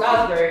improved.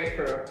 That's very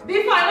true.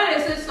 Before I know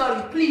they say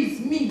sorry, please,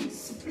 me,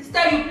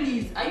 tell you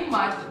please. Are you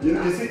mad?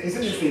 You see this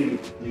thing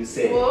you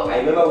said. Whoa. I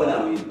remember when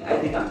I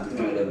think I'm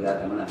doing my level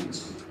that time when I'm in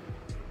school.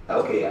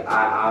 Okay,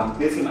 I'm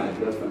dating my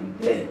girlfriend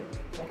then.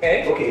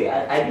 Okay,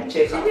 I did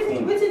check her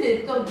phone. Waiting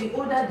they talk, the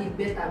older the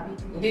better be.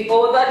 The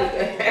older the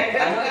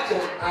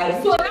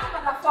So that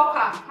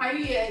motherfucker, can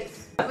you hear it?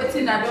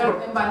 Waiting I don't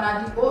remember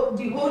now, the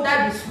older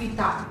the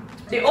sweeter.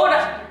 The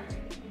older.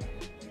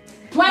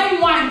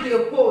 When one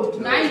they hold,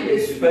 now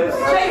they sweet.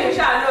 Say you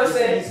shall know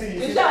say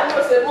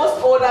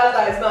most older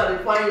guys now they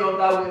find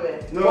younger women.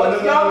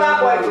 But younger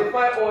boys they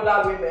find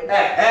older women.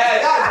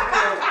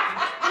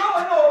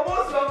 No,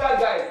 most younger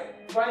guys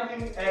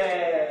finding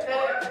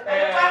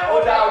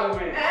older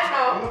women. You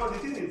know the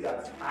thing is that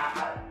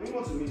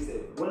even to me say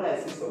when I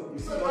see some, you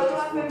see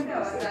all these people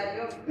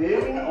they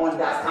even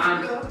understand how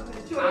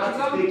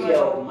to take care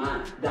of man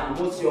than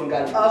most younger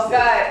ladies.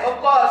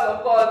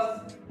 Of course.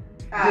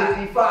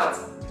 In fact,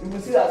 you will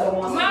see that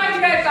someone.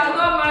 Margaret are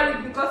not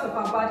married because of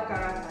her bad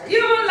character. You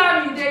don't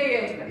love me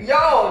there. Yo, do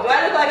I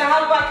look like I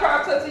have bad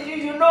character to you?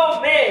 You know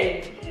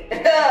me. No,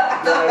 you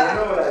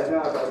know what I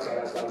know about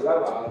character. We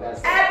have our others.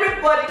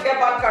 Everybody get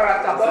bad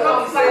character, but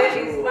not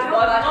saying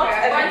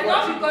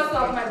not because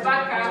of my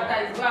bad character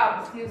is why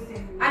I'm still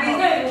single. And it's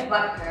not even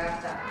bad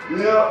character. You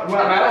know, my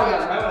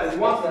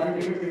own,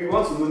 if you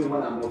want to know the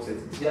one I'm upset,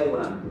 it's the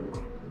one I'm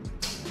broke.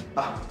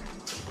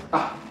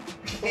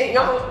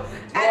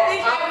 I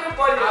think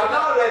everybody. I've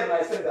now read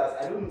myself that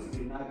I don't need to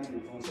be nagging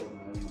in front of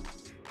my woman.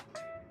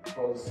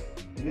 Because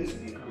you need to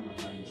be calm and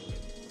manage.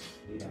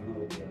 If I'm not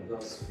okay, I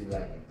just feel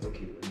like,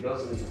 okay, you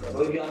just need to cry.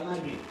 But if you are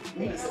nagging, you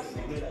need to know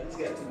that this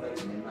guy too much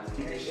to me.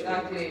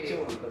 Exactly. She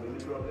won't come in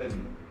problem.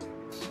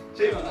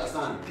 She you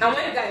understand. And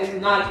when guy is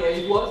nagging,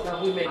 it works than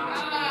women. When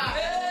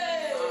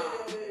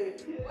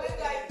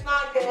guy is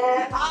nagging,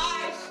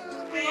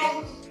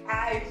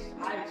 Aish.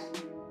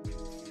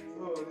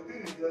 So the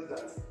thing is just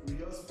that we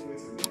just pray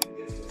to make it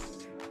get us.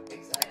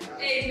 Exactly.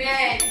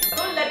 Amen.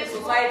 Don't let the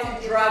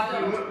society drag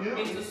you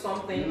into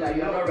something that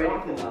you're not ready for.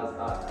 for.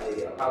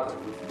 Part of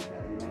it is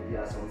that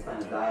there are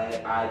sometimes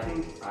I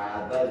think I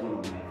advise one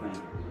of my friends.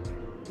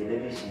 The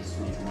lady she's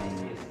 29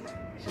 years.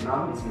 She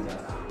now meets me that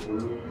I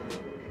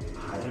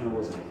don't know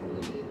what's my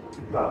problem.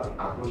 People are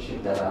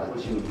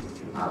approaching me.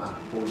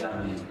 Older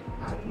men,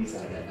 at least I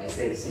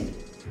said, see,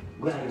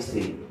 where are you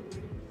staying?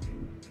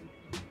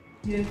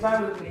 The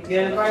environment. The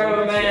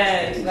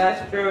environment.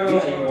 That's true.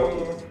 Where are you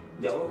working?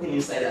 They're working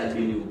inside that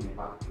building.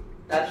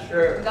 That's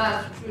true.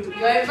 That's true.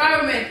 Your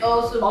environment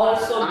also. I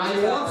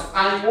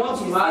want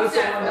to marry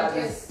someone that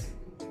is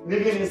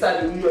living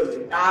inside the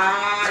building.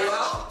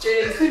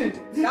 Change.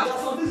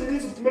 That's something you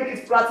need to make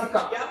it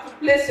practical. You have to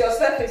place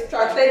yourself in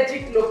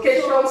strategic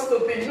locations to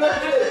be You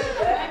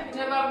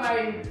never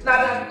marry.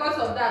 Now because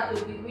of that,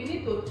 we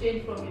need to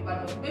change from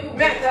Ibadan. Me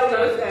I tell you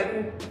what I do.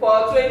 For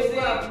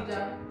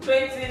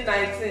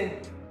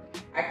 2019,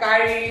 I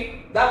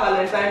carry that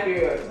Valentine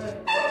period.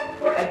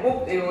 I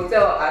booked a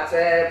hotel at.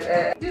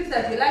 You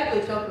said you like to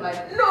chop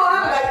like. No,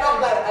 not like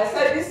chop like. I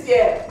said this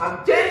year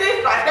I'm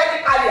changing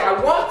strategically. I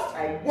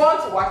want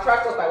to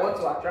attract what I want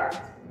to attract.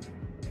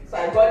 So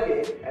I got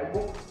there. I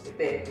booked a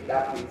bed in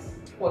that place.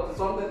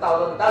 40-something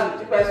thousand. That's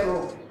the cheapest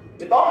room.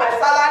 With all my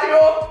salary,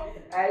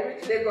 I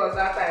reached Lagos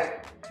that time.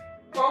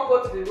 Come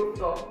go to the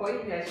rooftop, for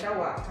me I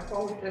shower, I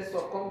come with dress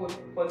up, come go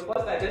for the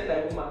first time just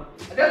like woman.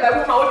 I just like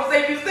woman, what you say?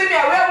 If you see me, I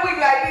wear wig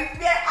like this,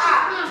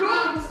 do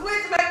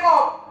sweet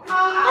makeup.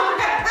 Come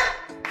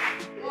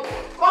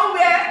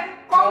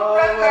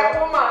dress like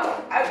woman.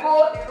 I go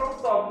to the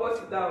rooftop, go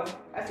sit down.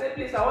 I said,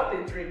 please, I want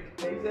a drink.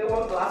 They say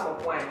 1 glass of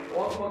wine,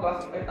 1 small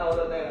glass of 10,000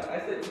 naira. I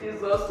said,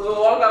 Jesus,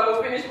 so one guy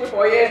will finish me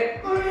for here.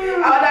 I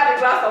ordered a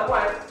glass of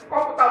wine,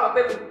 come put out on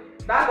the table.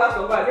 That glass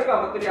of wine, drink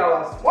out for 3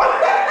 hours. What?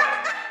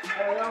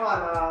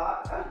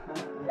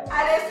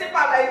 And they sip,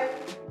 I'm like,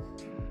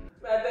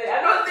 I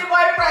don't see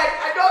boyfriend.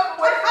 I don't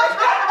wait.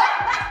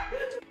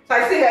 So I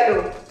say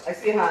hello. I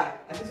say hi.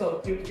 I say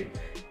some cute.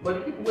 But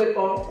the people wake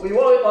up, when you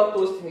want to wake up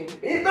toast me.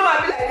 It's not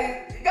like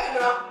this. You got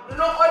no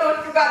oil,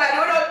 no sugar, that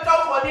you don't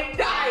chop for him,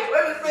 die.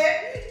 When we say,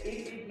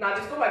 now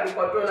the stomach is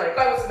control now. You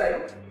can't even sit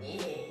there.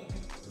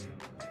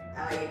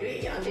 How are you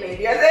doing, young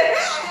lady? I said,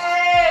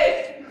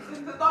 hey!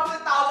 It's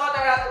something thousand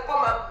naira to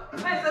come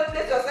and I said,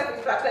 place yourself in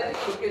strategic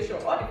location.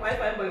 All the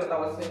fine boys that I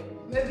was saying.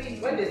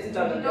 Maybe when they sit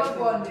down, you don't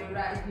go on the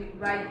right day.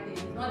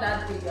 Not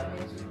that day you're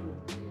meant to go.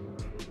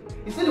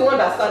 You see the one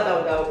that sat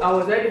down that I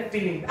was already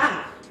feeling,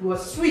 it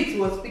was sweet, he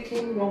was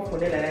speaking wrong for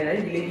them like that,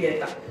 and the lady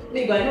enter.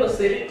 Nigga, I know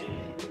say,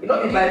 you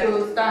know if I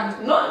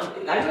stand. No,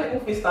 I don't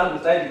even feel stand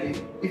beside the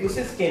lady. If you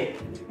see skin.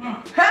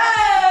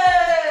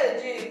 Hey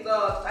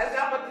Jesus! I say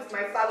how much is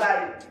my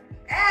salary?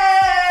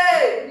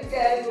 Hey! You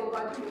guys go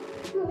back. You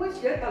know when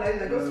she enter like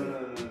that, just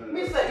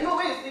me say, you know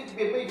when you see the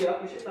baby, you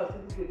appreciate her,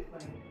 people do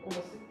fine.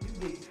 Almost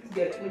this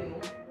girl clean, you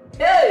know.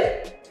 Hey!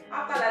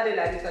 After that day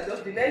like this, I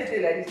just the next day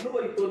like this,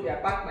 nobody told me I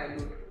packed my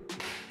load.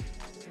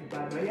 I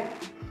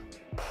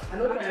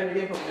don't try and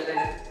get from the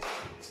line.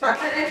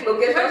 Strategic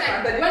location,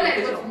 strategic location. When I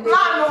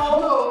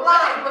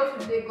go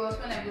to Lagos,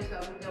 when I go to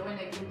Abuja, when I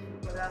go to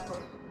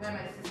Port when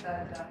my sister is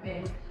at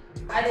home,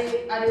 I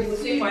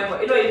see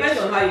my you know, it depends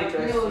on how you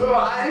dress. No,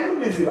 I'm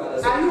busy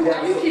about that.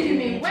 Are you kidding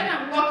me? When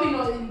I'm walking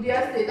on in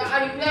their state, you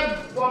wear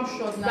bomb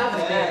shot now.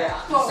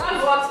 So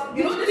that's what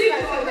you know. This is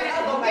my friend.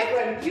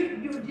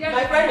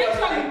 My friend make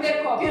sure you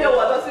make up. You know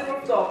what? That's a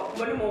rooftop.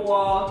 Money more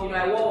walk. You know,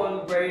 I wore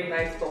one very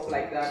nice top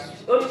like that.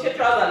 Only she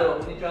trousers though.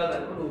 The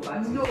trousers.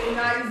 No,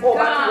 nice. Oh,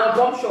 but your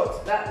bomb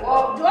shot. That.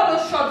 Oh, all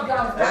those short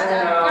gowns.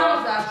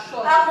 Gowns are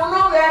short. I don't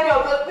know any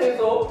of those things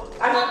though.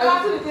 And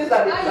I see the things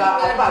that they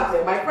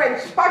pack. My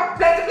friend, she packed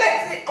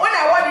plenty. When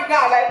I wore the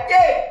gown, like,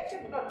 yeah, she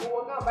did not do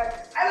one gown,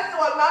 but everything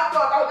was not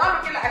short. I was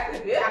not looking like, I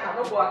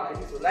cannot go out like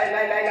this. So, like.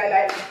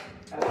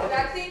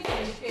 That thing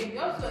can change.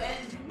 Also, and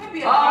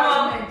maybe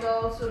environment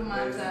also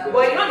matters.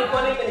 But you know the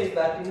funny thing is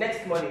that the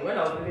next morning when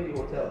I was leaving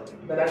the hotel,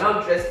 that I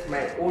now dressed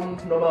my own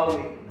normal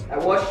way. I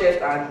wore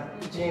shirt and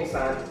jeans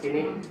and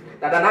skinny.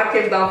 That I now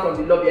came down from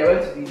the lobby. I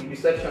went to the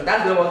reception.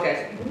 That's the one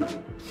guy.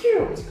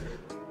 Cute.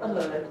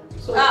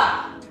 So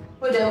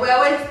but then we're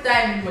wasting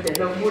time. But then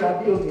some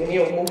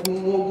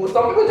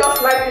people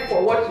just like me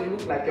for what you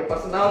look like, your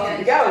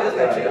personality. The guy was just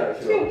like,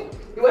 cute.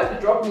 He went to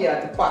drop me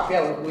at the park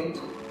where I was going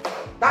to.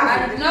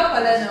 And not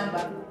for the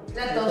number.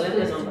 Let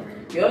us know.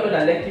 You all know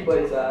that Lekki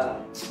boys are.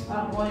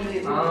 One way.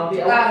 No,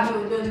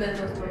 don't let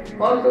us know.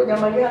 One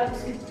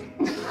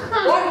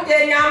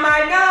day, I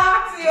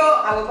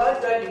was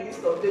not join the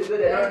list of days where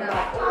they don't know.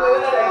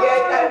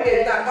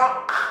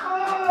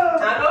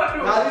 I don't do.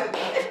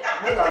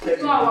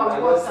 Know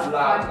our WhatsApp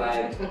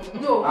vibe.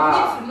 No, we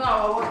need to know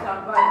our WhatsApp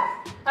vibe.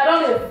 I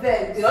don't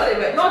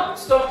event. Not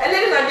stop. And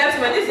ladies and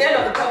gentlemen, this is the end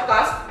of the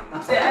podcast.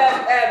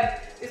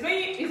 It's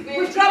been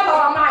we drop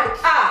our mic.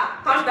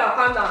 Calm down.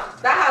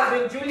 That has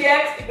been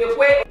Juliet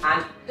Ibekwe,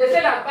 and they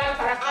say that bad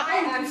character. I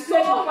am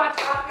so much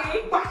happy.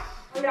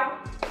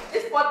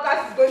 This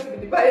podcast is going to be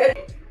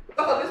divided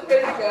because of this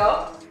crazy girl,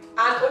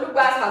 and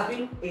Olubas has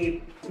been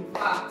in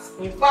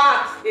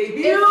fact, a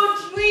huge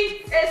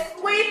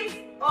sweet.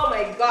 Oh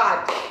my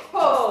God.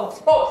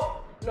 Post.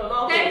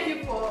 No. Thank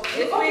you for a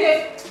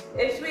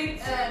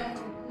sweet.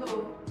 No.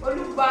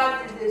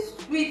 Olubas is a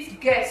sweet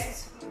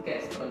guest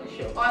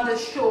on the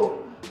show.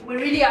 We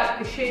really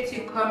appreciate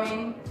you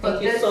coming.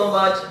 Thank you so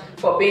much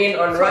for being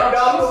on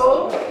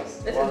Random.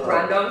 This is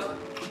Random.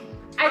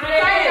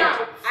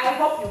 I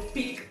hope you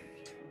pick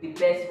the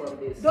best from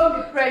this. Don't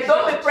be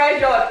pressured.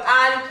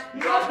 And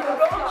you don't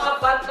have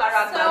bad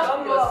character.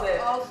 Love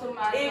yourself. Also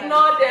matters.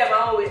 Ignore them.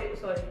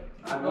 Sorry.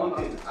 And one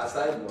thing,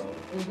 aside from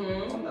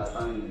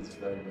understanding is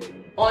very, very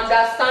important.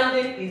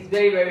 Understanding is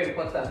very, very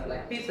important,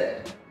 like he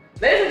said.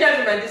 Ladies and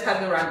gentlemen, this has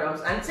been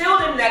Randoms. Until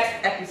the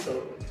next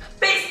episode.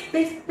 Peace.